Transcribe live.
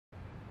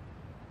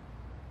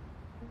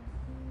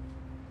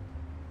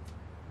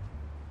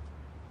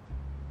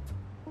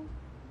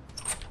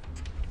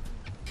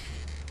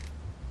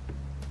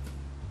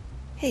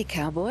Hey,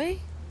 cowboy.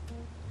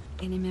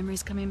 Any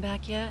memories coming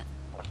back yet?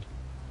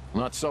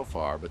 Not so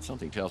far, but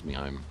something tells me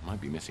I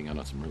might be missing out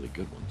on some really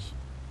good ones.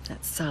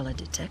 That's solid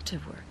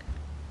detective work.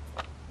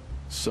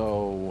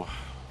 So...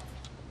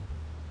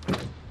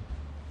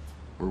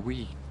 were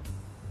we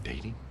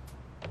dating?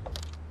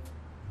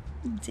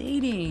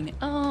 Dating?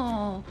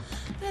 Oh,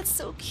 that's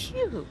so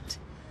cute.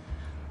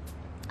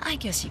 I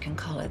guess you can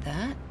call it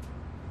that.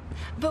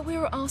 But we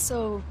were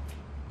also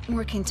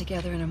working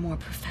together in a more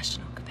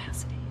professional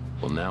capacity.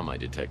 Well, now my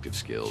detective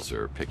skills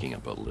are picking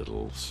up a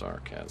little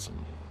sarcasm.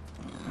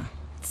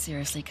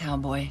 Seriously,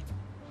 cowboy,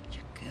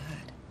 you're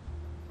good.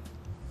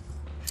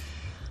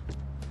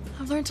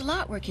 I've learned a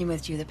lot working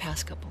with you the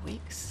past couple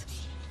weeks.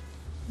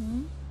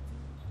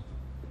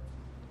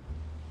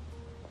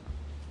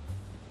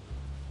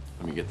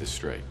 Let me get this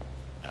straight.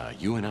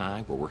 You and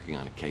I were working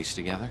on a case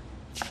together?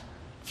 Do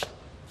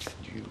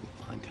you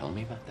mind telling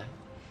me about that?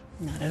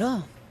 Not at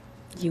all.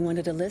 You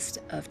wanted a list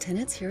of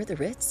tenants here at the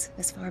Ritz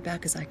as far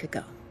back as I could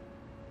go.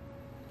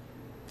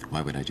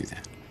 Why would I do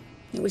that?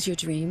 It was your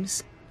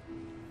dreams.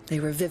 They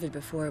were vivid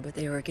before, but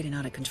they were getting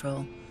out of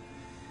control.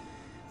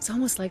 It's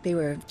almost like they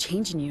were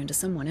changing you into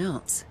someone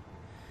else.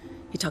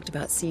 You talked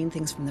about seeing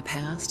things from the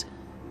past,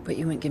 but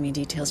you wouldn't give me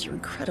details. You were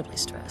incredibly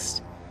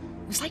stressed.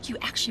 It was like you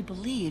actually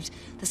believed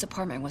this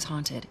apartment was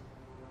haunted.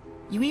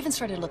 You even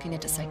started looking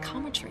into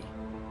psychometry.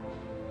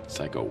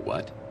 Psycho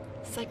what?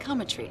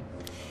 Psychometry.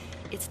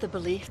 It's the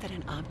belief that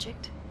an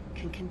object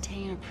can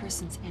contain a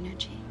person's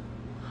energy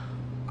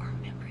or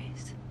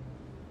memories.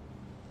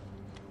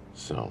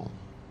 So,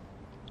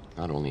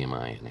 not only am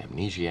I an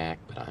amnesiac,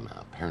 but I'm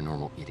a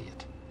paranormal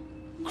idiot.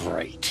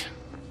 Great.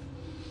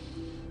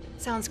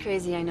 Sounds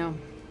crazy, I know.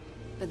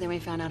 But then we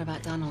found out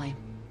about Donnelly.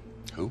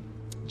 Who?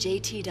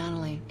 J.T.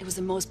 Donnelly. It was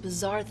the most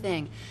bizarre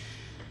thing.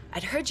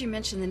 I'd heard you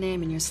mention the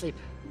name in your sleep.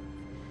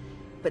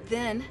 But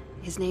then,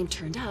 his name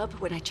turned up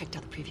when I checked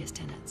out the previous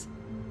tenants.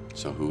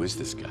 So who is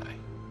this guy?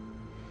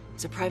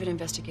 He's a private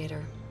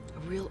investigator, a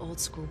real old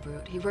school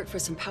brute. He worked for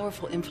some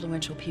powerful,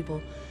 influential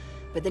people,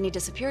 but then he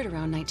disappeared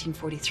around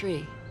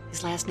 1943.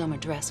 His last known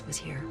address was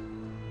here.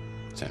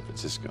 San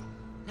Francisco.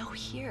 No,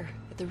 here,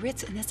 at the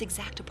Ritz in this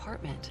exact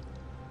apartment.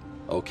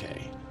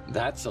 Okay,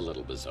 that's a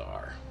little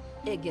bizarre.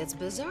 It gets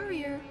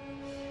bizarrier.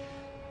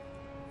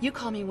 You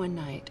called me one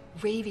night,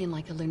 raving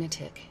like a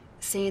lunatic,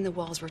 saying the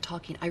walls were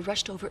talking. I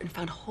rushed over and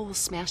found holes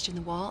smashed in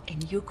the wall,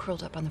 and you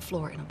curled up on the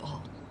floor in a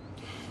ball.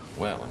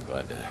 Well, I'm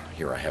glad to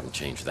hear I haven't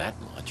changed that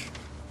much.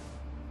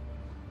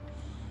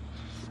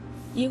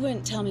 You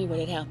wouldn't tell me what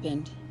had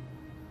happened,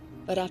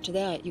 but after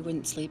that, you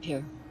wouldn't sleep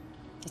here.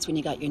 That's when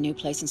you got your new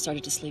place and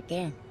started to sleep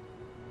there.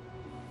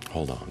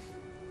 Hold on.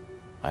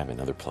 I have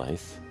another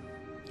place?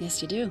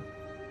 Yes, you do.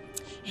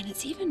 And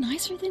it's even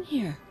nicer than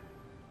here.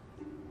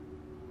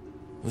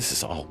 This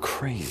is all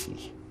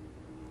crazy.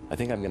 I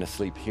think I'm gonna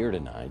sleep here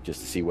tonight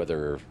just to see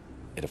whether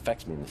it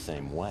affects me in the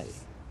same way.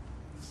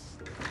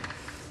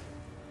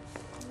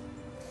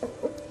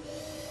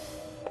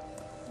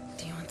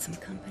 Do you want some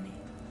company?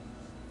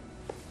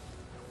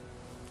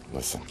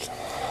 Listen,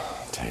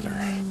 Taylor,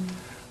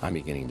 I'm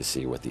beginning to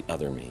see what the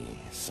other me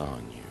saw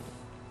in you.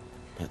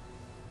 But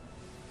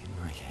in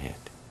my head,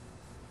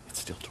 it's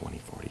still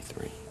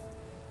 2043.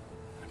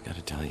 I've got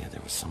to tell you,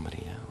 there was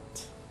somebody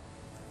else.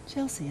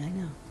 Chelsea, I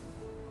know.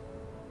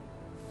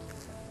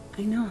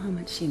 I know how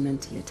much she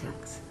meant to you,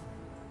 Tex.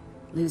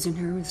 Losing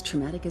her was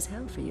traumatic as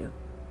hell for you.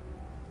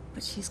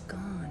 But she's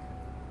gone.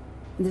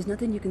 And there's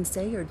nothing you can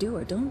say or do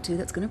or don't do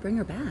that's gonna bring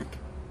her back.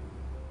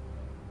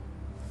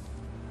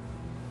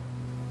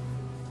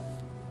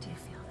 Do you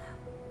feel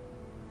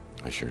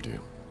that? I sure do.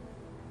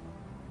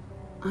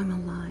 I'm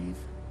alive.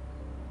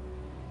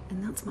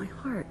 And that's my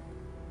heart.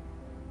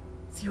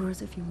 It's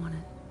yours if you want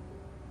it.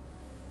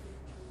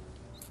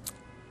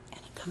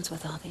 And it comes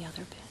with all the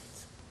other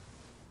bits.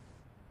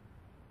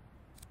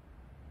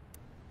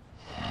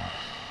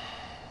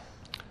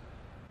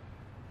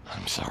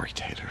 I'm sorry,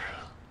 Taylor,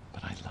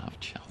 but I love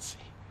Chelsea,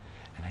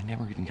 and I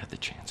never even got the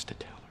chance to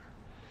tell her.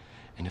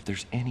 And if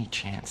there's any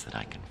chance that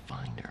I can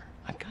find her,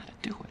 I've got to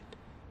do it.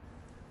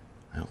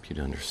 I hope you'd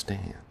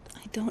understand.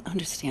 I don't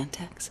understand,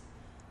 Tex.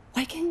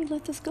 Why can't you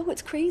let this go?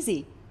 It's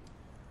crazy.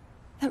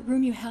 That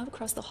room you have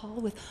across the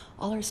hall with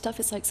all our stuff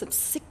is like some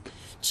sick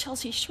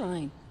Chelsea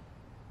shrine.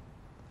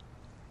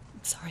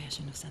 I'm sorry I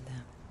shouldn't have said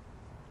that.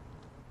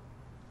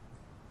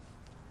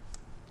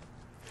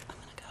 I'm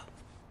gonna go.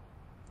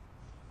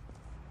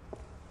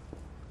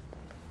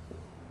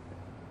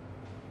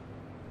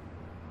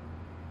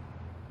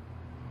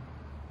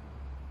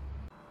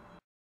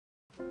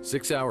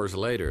 6 hours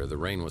later, the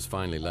rain was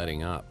finally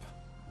letting up.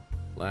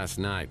 Last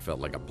night felt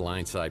like a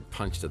blindside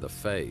punch to the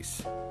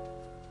face.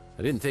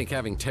 I didn't think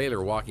having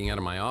Taylor walking out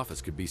of my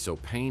office could be so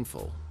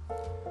painful.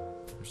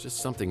 There's just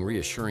something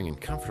reassuring and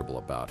comfortable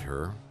about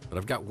her, but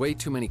I've got way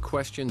too many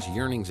questions,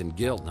 yearnings, and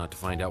guilt not to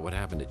find out what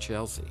happened to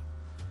Chelsea.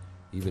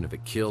 Even if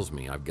it kills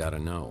me, I've got to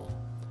know.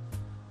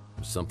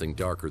 There's something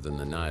darker than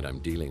the night I'm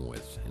dealing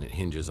with, and it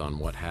hinges on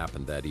what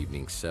happened that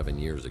evening 7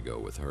 years ago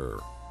with her.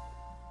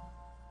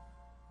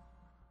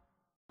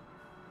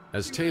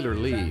 As Taylor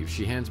leaves,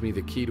 she hands me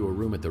the key to a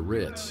room at the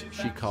Ritz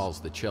she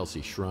calls the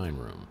Chelsea Shrine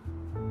Room.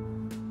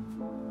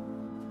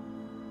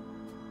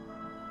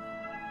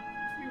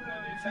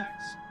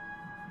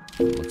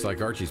 Looks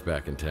like Archie's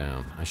back in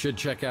town. I should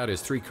check out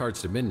his 3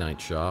 Cards to Midnight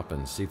shop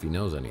and see if he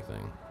knows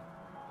anything.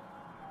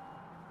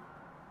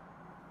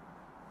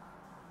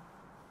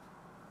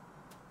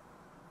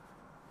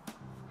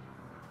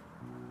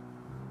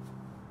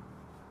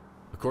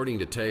 According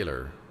to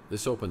Taylor,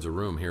 this opens a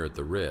room here at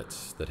the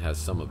Ritz that has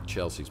some of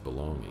Chelsea's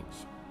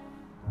belongings.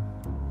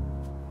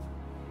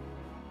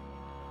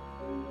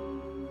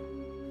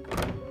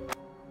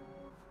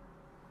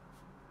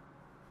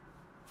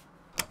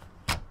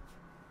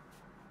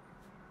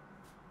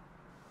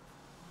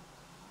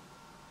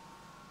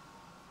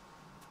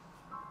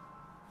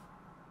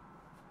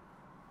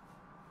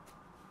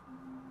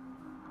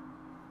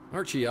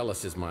 Archie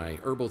Ellis is my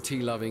herbal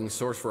tea-loving,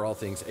 source for all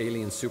things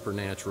alien,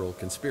 supernatural,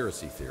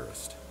 conspiracy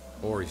theorist.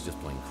 Or he's just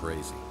plain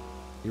crazy.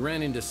 He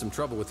ran into some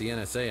trouble with the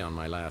NSA on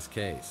my last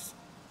case.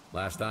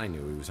 Last I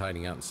knew, he was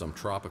hiding out in some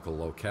tropical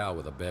locale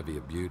with a bevy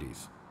of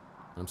beauties.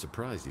 I'm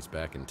surprised he's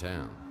back in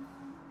town.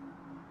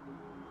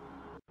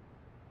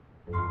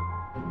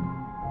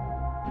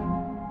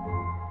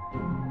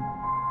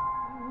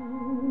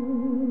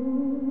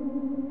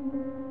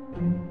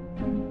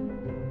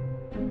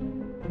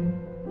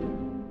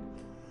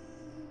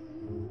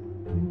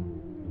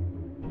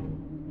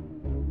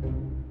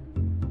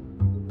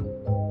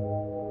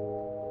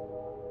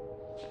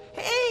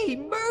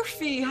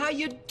 How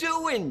you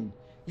doing?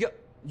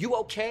 You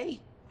okay?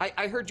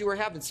 I heard you were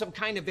having some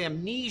kind of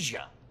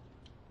amnesia.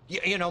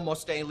 You know,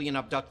 most alien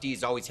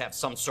abductees always have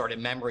some sort of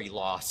memory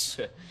loss.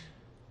 Are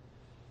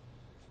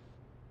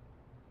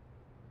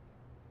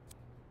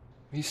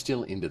you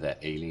still into that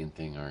alien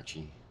thing,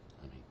 Archie?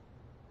 I mean,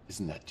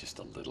 isn't that just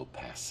a little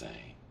passé?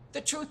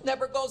 The truth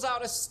never goes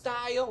out of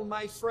style,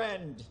 my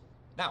friend.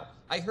 Now,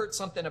 I heard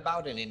something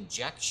about an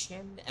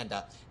injection and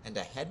a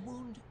head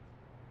wound.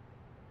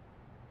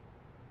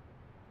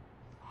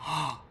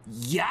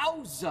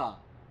 Yowza!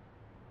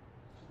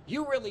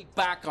 You really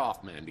back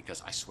off, man,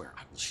 because I swear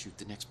I will shoot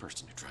the next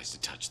person who tries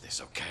to touch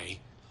this, okay?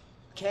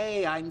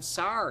 Okay, I'm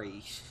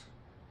sorry.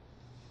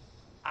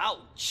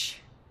 Ouch.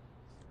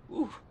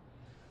 Ooh.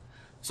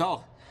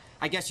 So,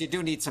 I guess you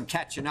do need some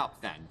catching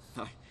up then.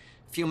 A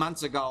few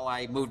months ago,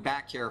 I moved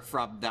back here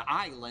from the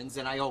islands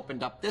and I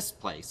opened up this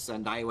place.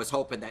 And I was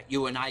hoping that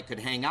you and I could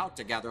hang out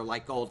together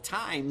like old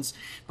times,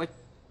 but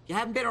you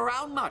haven't been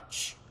around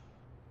much.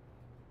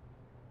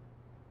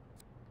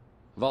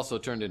 I've also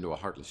turned into a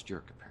heartless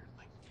jerk,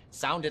 apparently.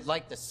 Sounded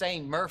like the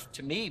same Murph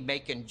to me,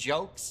 making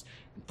jokes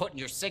and putting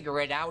your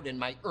cigarette out in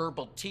my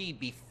herbal tea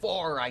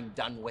before I'm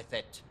done with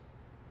it.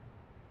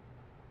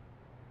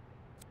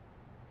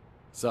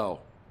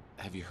 So,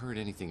 have you heard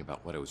anything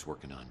about what I was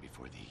working on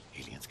before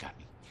the aliens got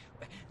me?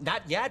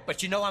 Not yet,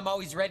 but you know I'm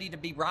always ready to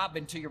be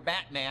Robin to your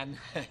Batman.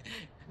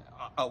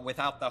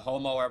 Without the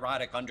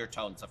homoerotic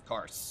undertones, of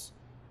course.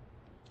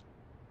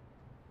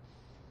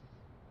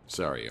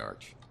 Sorry,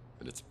 Arch,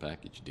 but it's a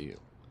package deal.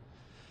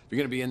 If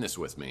you're gonna be in this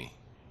with me,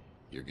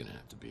 you're gonna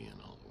have to be in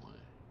all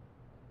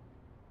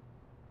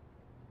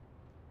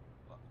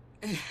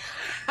the way.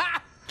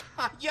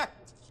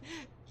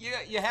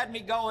 You had me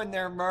going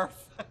there,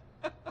 Murph.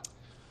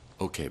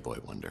 Okay, Boy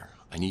Wonder,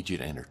 I need you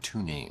to enter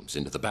 2 names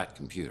into the Bat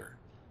computer.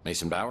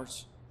 Mason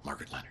Bowers,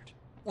 Margaret Leonard.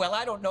 Well,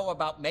 I don't know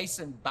about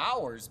Mason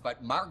Bowers,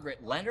 but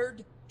Margaret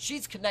Leonard?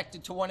 She's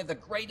connected to one of the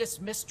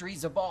greatest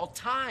mysteries of all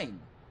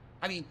time.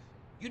 I mean,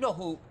 you know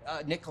who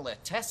Nikola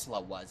Tesla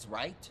was,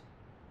 right?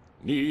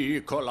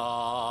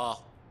 Nikola!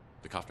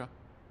 The cough drop?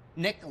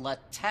 Nikola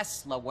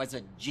Tesla was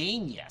a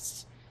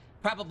genius.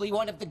 Probably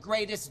one of the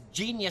greatest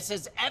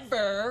geniuses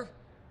ever.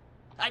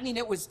 I mean,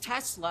 it was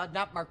Tesla,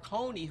 not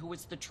Marconi, who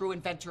was the true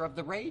inventor of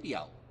the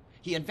radio.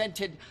 He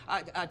invented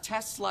a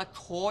Tesla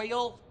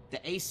coil, the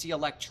AC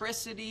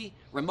electricity,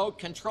 remote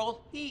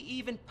control. He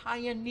even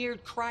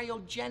pioneered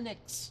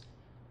cryogenics.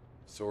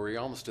 So are we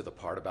almost to the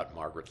part about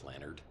Margaret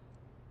Leonard?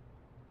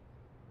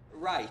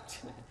 Right.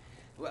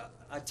 Well,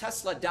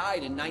 Tesla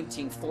died in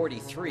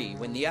 1943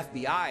 when the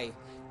FBI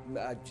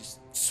just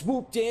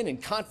swooped in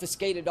and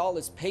confiscated all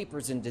his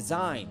papers and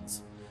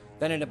designs.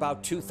 Then in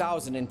about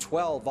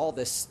 2012, all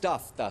this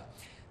stuff, the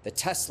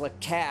Tesla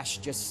cash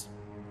just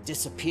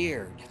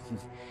disappeared.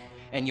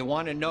 And you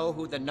want to know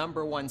who the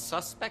 #1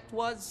 suspect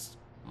was?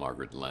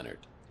 Margaret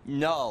Leonard.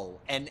 No,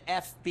 an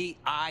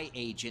FBI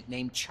agent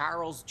named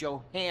Charles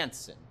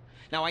Johansson.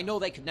 Now, I know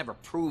they could never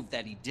prove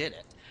that he did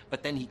it,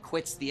 but then he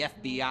quits the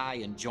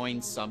FBI and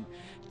joins some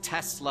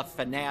Tesla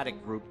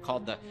fanatic group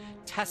called the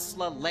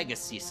Tesla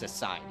Legacy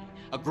Society,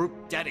 a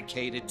group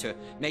dedicated to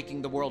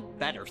making the world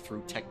better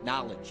through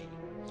technology.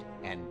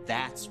 And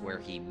that's where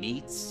he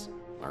meets...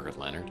 Margaret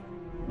Leonard?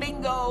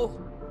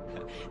 Bingo!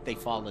 They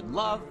fall in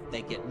love,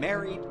 they get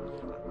married.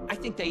 I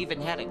think they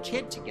even had a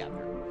kid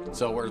together.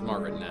 So where's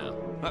Margaret now?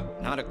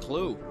 Not a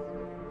clue.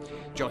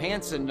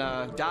 Johansson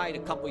died a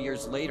couple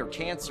years later,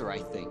 cancer, I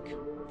think.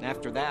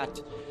 After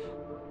that,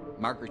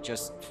 Margaret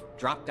just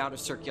dropped out of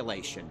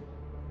circulation.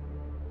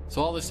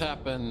 So all this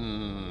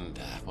happened,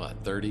 what,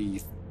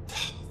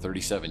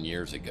 37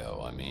 years ago.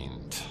 I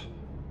mean,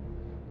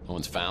 no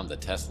one's found the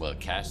Tesla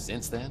cache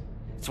since then?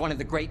 It's one of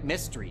the great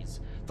mysteries,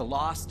 the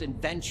lost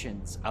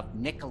inventions of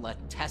Nikola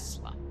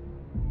Tesla.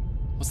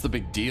 What's the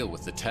big deal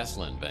with the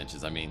Tesla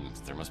inventions? I mean,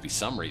 there must be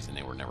some reason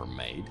they were never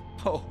made.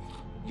 Oh,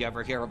 you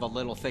ever hear of a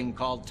little thing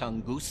called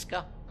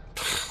Tunguska?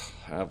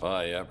 Have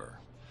I ever?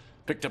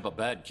 Picked up a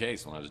bad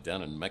case when I was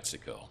down in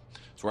Mexico.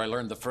 It's where I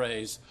learned the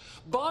phrase,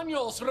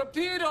 Baños,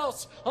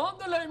 rapidos,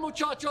 ándale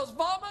muchachos,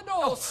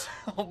 vámonos!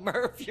 Oh,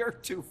 Murph, you're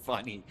too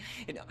funny.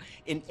 You know,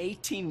 in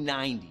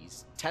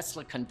 1890s,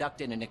 Tesla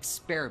conducted an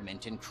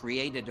experiment and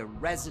created a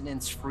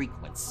resonance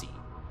frequency.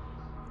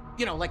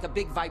 You know, like a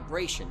big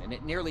vibration, and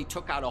it nearly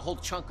took out a whole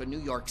chunk of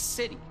New York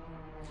City.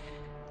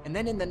 And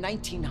then in the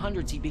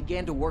 1900s, he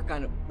began to work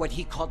on what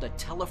he called a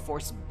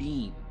teleforce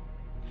beam.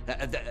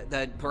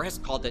 The press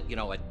called it, you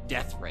know, a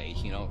death ray,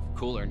 you know,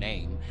 cooler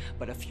name.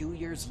 But a few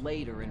years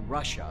later in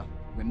Russia,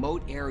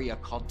 remote area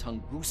called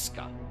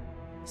Tunguska,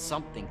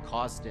 something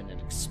caused an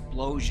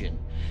explosion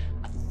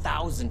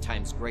 1,000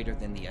 times greater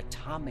than the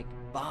atomic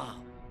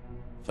bomb.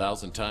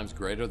 1,000 times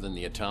greater than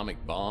the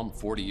atomic bomb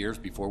 40 years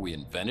before we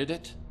invented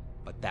it?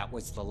 But that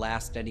was the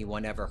last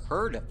anyone ever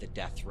heard of the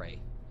death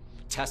ray.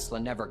 Tesla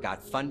never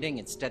got funding.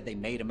 Instead, they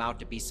made him out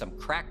to be some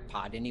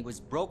crackpot, and he was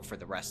broke for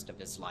the rest of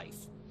his life.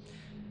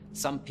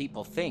 Some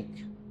people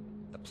think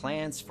the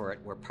plans for it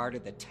were part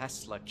of the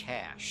Tesla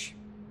cache.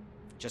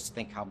 Just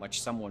think how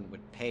much someone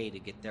would pay to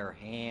get their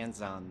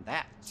hands on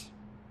that.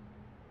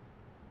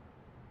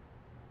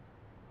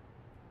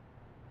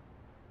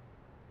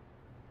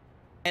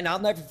 And I'll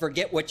never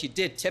forget what you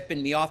did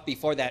tipping me off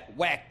before that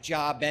whack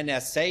job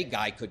NSA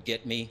guy could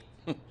get me.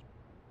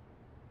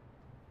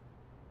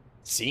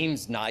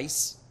 Seems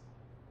nice.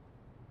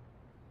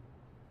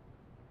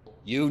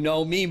 You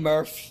know me,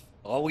 Murph.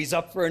 Always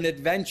up for an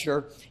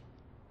adventure.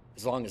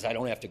 As long as I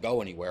don't have to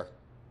go anywhere.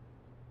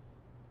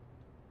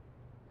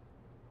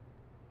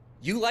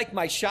 You like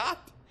my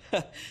shop?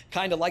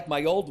 Kind of like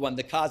my old one,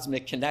 the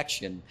Cosmic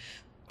Connection.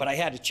 But I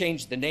had to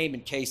change the name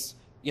in case,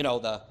 you know,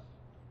 the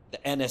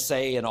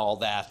NSA and all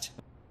that.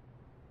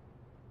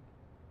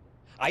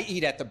 I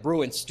eat at the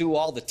Brew and Stew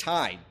all the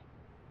time.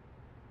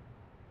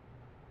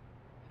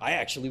 I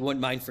actually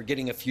wouldn't mind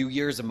forgetting a few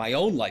years of my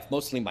own life,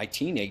 mostly my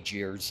teenage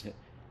years.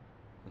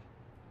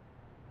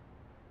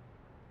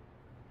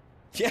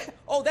 Yeah,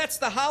 oh, that's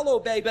the Hollow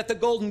Babe at the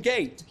Golden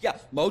Gate. Yeah,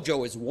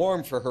 Mojo is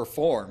warm for her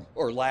form,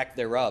 or lack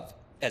thereof,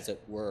 as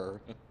it were.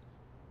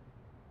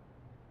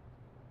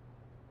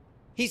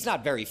 He's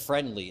not very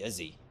friendly, is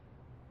he?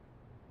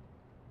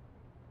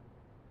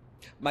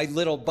 My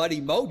little buddy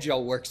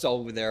Mojo works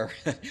over there.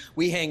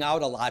 We hang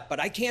out a lot, but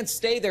I can't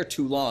stay there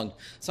too long.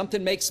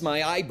 Something makes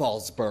my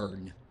eyeballs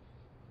burn.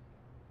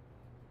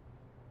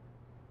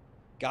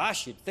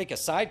 Gosh, you'd think a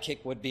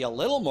sidekick would be a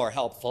little more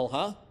helpful,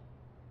 huh?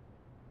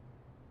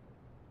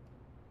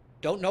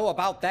 Don't know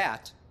about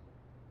that.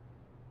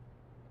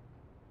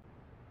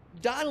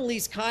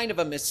 Donnelly's kind of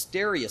a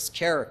mysterious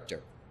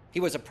character. He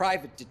was a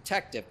private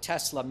detective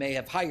Tesla may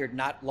have hired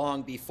not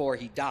long before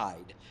he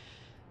died.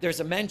 There's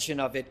a mention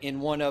of it in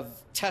one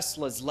of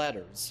Tesla's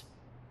letters.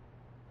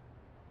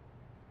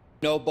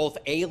 You know, both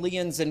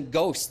aliens and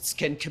ghosts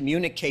can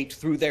communicate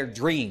through their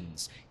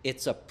dreams.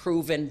 It's a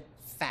proven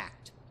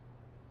fact.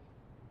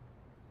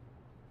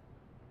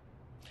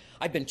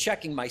 I've been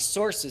checking my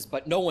sources,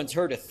 but no one's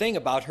heard a thing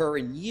about her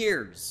in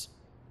years.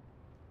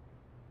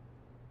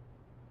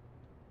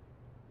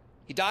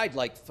 He died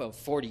like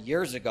 40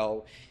 years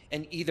ago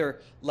and either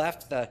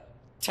left the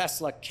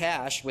Tesla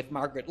cache with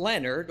Margaret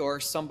Leonard or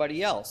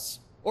somebody else,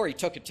 or he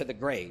took it to the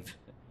grave.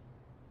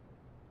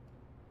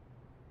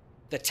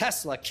 The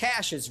Tesla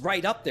cache is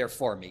right up there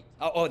for me.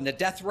 Oh, and the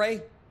death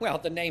ray? Well,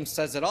 the name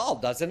says it all,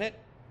 doesn't it?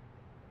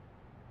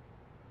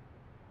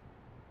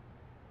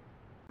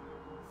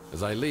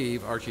 As I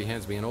leave, Archie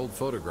hands me an old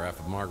photograph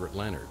of Margaret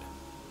Leonard.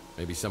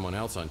 Maybe someone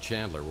else on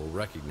Chandler will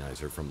recognize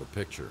her from the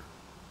picture.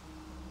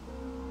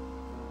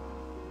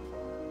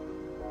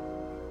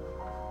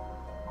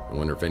 I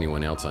wonder if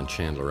anyone else on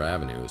Chandler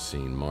Avenue has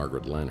seen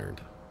Margaret Leonard.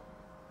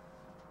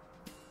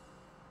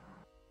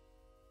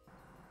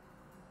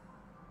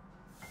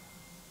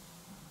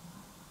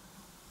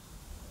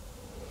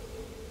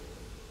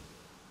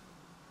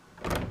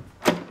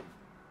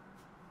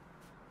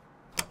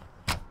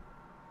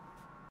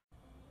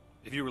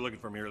 If you were looking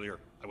for me earlier,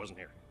 I wasn't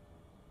here.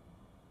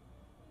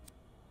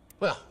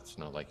 Well, it's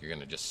not like you're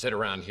gonna just sit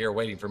around here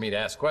waiting for me to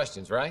ask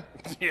questions, right?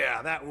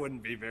 Yeah, that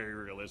wouldn't be very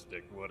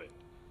realistic, would it?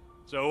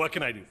 So what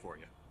can I do for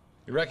you?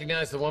 You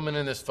recognize the woman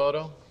in this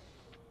photo?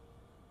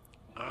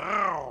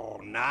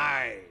 Oh,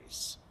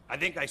 nice. I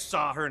think I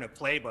saw her in a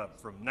Playbook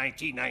from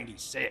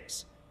 1996.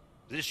 Is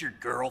this your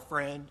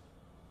girlfriend?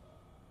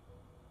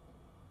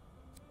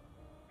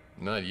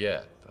 Not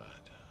yet, but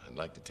I'd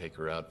like to take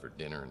her out for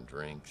dinner and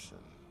drinks, and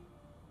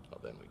well,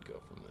 then we'd go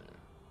from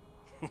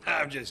there.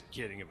 I'm just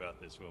kidding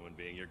about this woman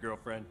being your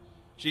girlfriend.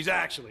 She's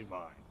actually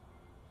mine.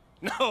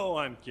 No,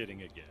 I'm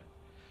kidding again.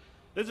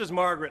 This is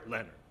Margaret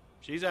Leonard.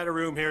 She's had a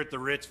room here at the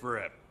Ritz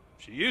forever.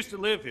 She used to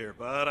live here,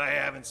 but I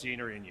haven't seen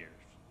her in years.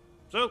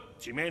 So,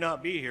 she may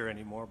not be here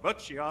anymore, but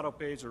she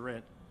auto-pays her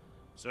rent.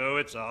 So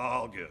it's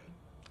all good.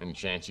 Any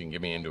chance you can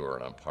get me into her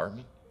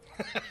apartment?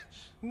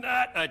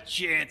 Not a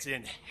chance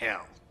in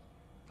hell.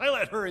 I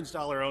let her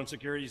install her own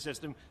security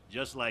system,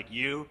 just like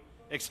you,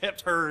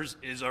 except hers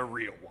is a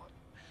real one.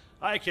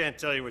 I can't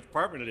tell you which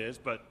apartment it is,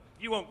 but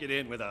you won't get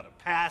in without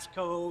a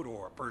passcode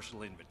or a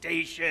personal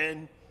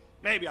invitation.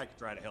 Maybe I could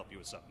try to help you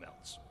with something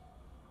else.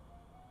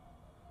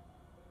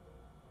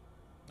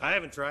 I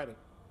haven't tried it.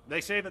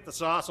 They say that the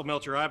sauce will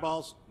melt your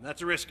eyeballs, and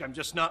that's a risk I'm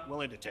just not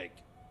willing to take.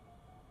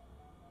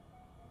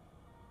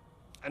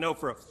 I know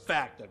for a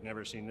fact I've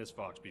never seen this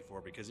fox before,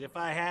 because if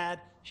I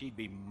had, she'd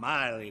be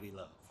my lady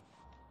love.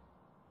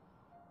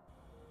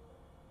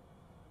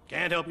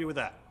 Can't help you with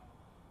that.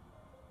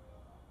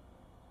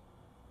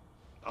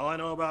 All I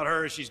know about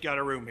her is she's got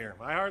a room here.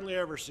 I hardly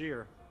ever see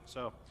her,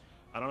 so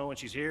I don't know when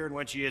she's here and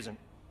when she isn't.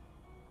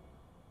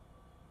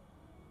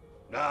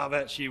 I'll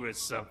bet she was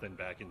something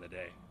back in the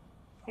day.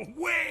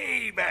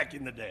 Way back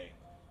in the day.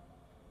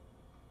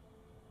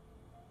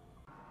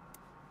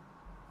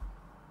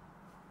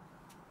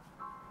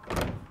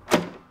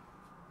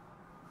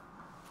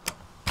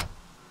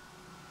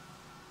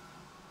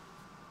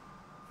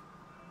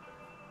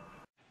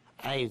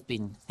 I've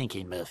been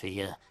thinking,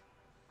 Murphy,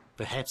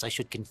 perhaps I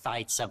should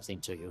confide something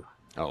to you.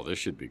 Oh, this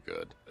should be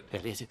good.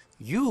 That is,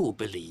 you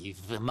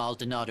believe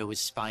Maldonado is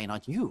spying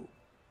on you,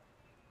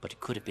 but it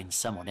could have been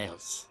someone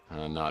else.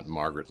 Not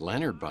Margaret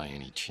Leonard by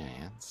any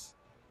chance.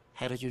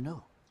 How did you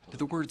know? Do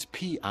the words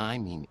P.I.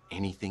 mean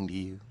anything to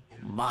you?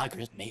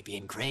 Margaret may be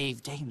in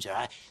grave danger.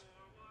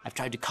 I've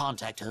tried to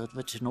contact her,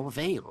 but to no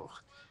avail.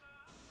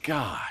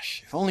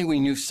 Gosh, if only we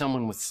knew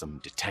someone with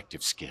some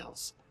detective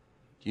skills.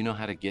 Do you know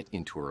how to get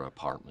into her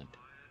apartment?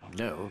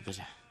 No, but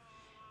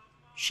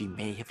she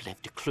may have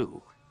left a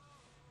clue.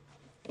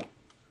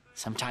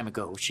 Some time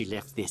ago, she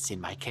left this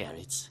in my care.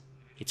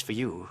 It's for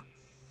you.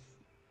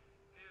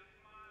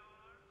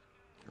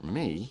 For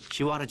me?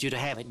 She wanted you to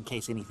have it in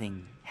case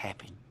anything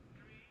happened.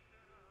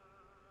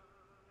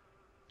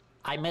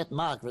 I met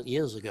Margaret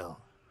years ago.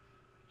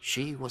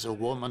 She was a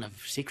woman of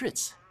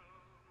secrets.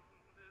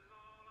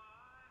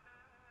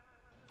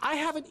 I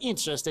have an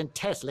interest in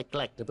Tesla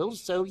collectibles,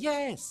 so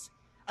yes,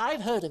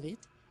 I've heard of it.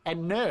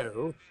 And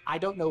no, I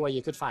don't know where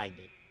you could find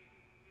it.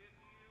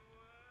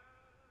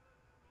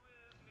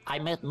 I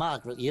met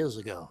Margaret years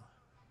ago.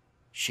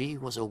 She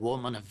was a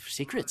woman of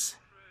secrets.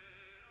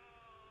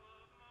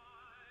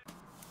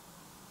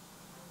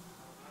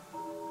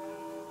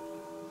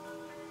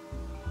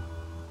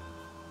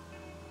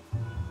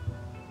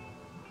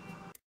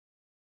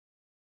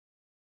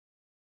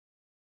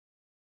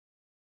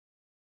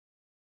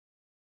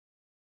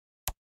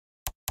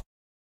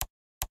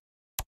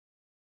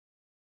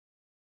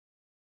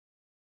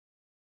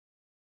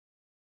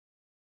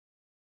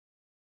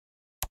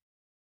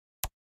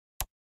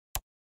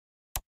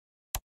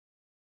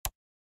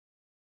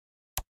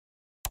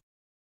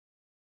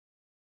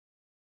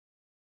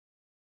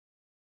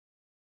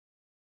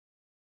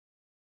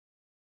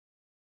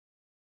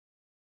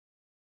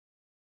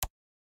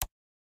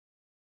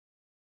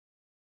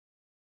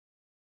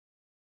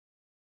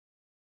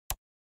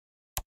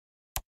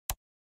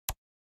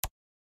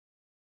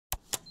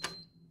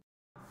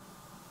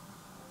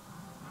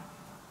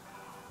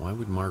 Why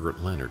would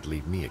Margaret Leonard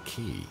leave me a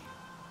key?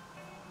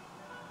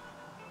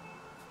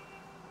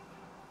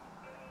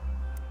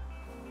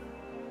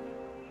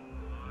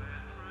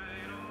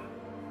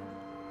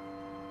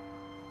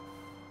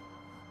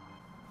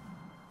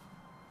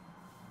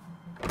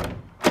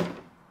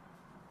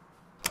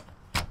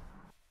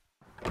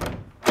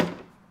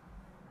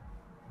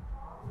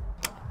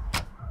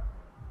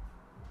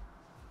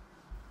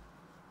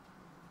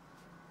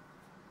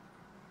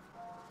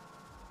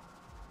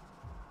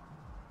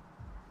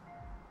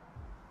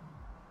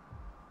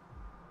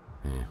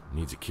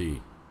 Needs a key.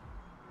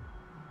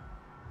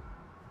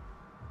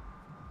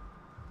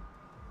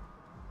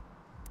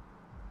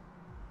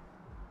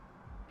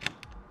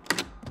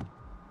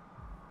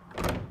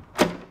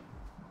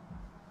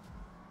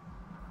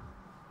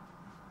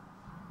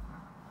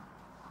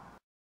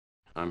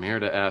 I'm here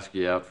to ask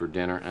you out for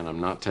dinner, and I'm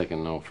not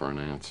taking no for an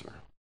answer.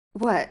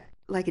 What,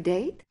 like a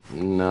date?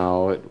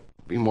 No, it'd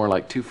be more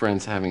like two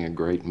friends having a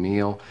great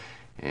meal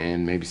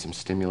and maybe some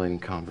stimulating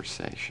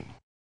conversation.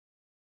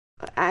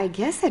 I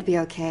guess that'd be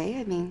okay.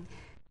 I mean,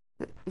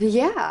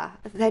 yeah,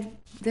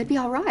 that'd be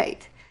all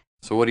right.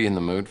 So what are you in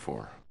the mood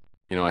for?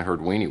 You know, I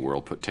heard Weenie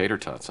World put tater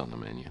tots on the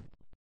menu.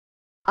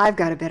 I've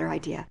got a better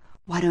idea.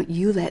 Why don't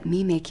you let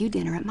me make you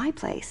dinner at my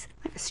place?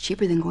 It's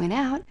cheaper than going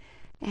out.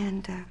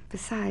 And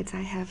besides,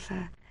 I have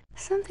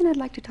something I'd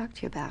like to talk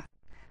to you about.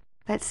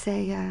 Let's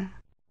say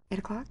 8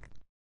 o'clock?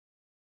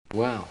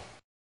 Well,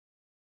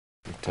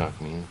 you talked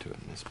me into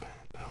it, Miss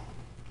Bell.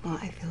 Well,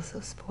 I feel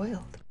so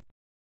spoiled.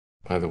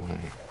 By the way,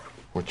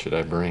 what should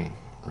I bring,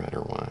 red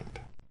or white?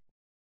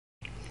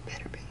 You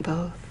better bring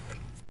both.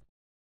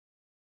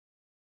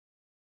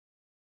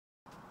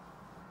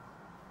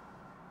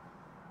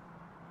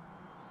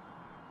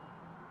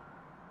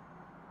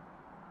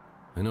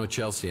 I know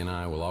Chelsea and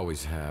I will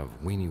always have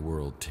Weenie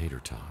World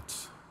tater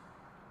tots.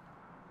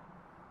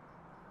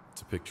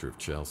 It's a picture of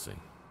Chelsea.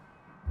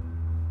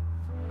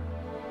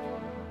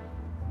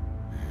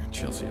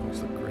 Chelsea always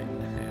looked great in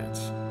the hats.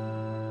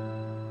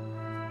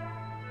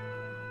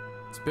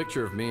 It's a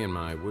picture of me and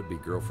my would-be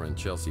girlfriend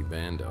Chelsea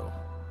Bando.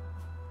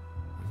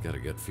 I've got a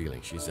gut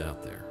feeling she's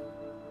out there.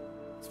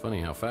 It's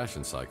funny how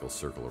fashion cycles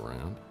circle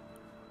around.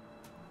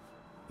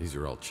 These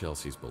are all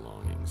Chelsea's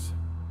belongings.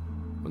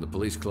 When the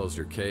police closed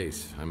her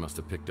case, I must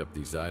have picked up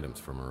these items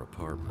from her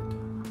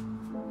apartment.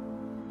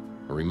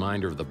 A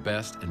reminder of the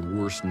best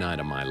and worst night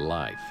of my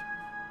life.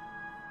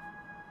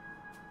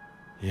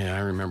 Yeah, I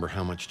remember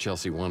how much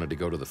Chelsea wanted to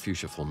go to the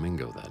Fuchsia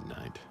Flamingo that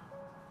night.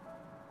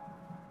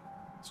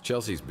 It's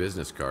Chelsea's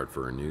business card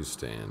for her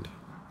newsstand.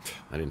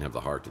 I didn't have the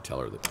heart to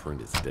tell her that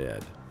print is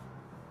dead.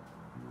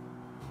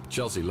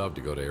 Chelsea loved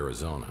to go to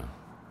Arizona.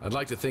 I'd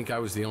like to think I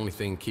was the only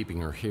thing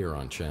keeping her here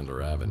on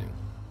Chandler Avenue.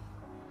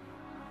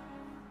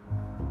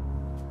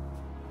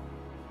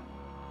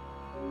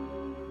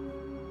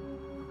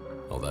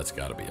 Oh, that's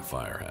gotta be a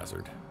fire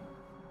hazard.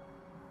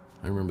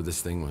 I remember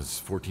this thing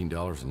was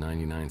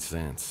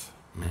 $14.99.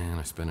 Man,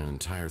 I spent an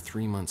entire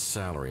 3 months'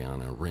 salary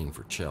on a ring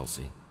for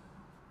Chelsea.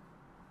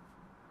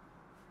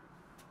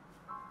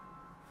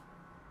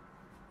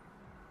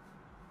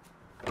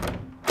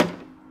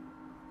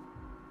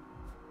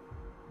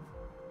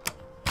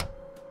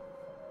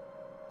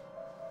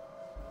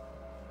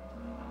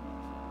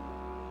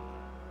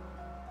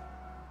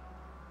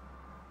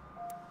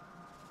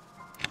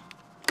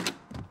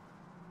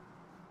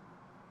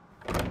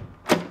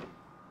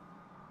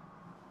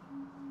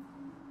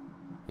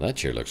 That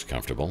chair looks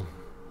comfortable.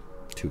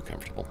 Too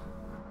comfortable.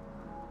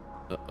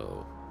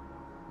 Uh-oh.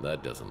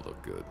 That doesn't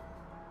look good.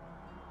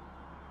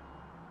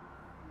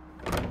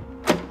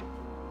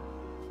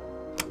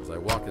 As I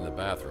walk in the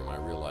bathroom, I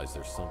realize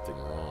there's something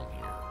wrong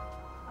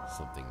here.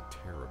 Something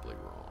terribly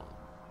wrong.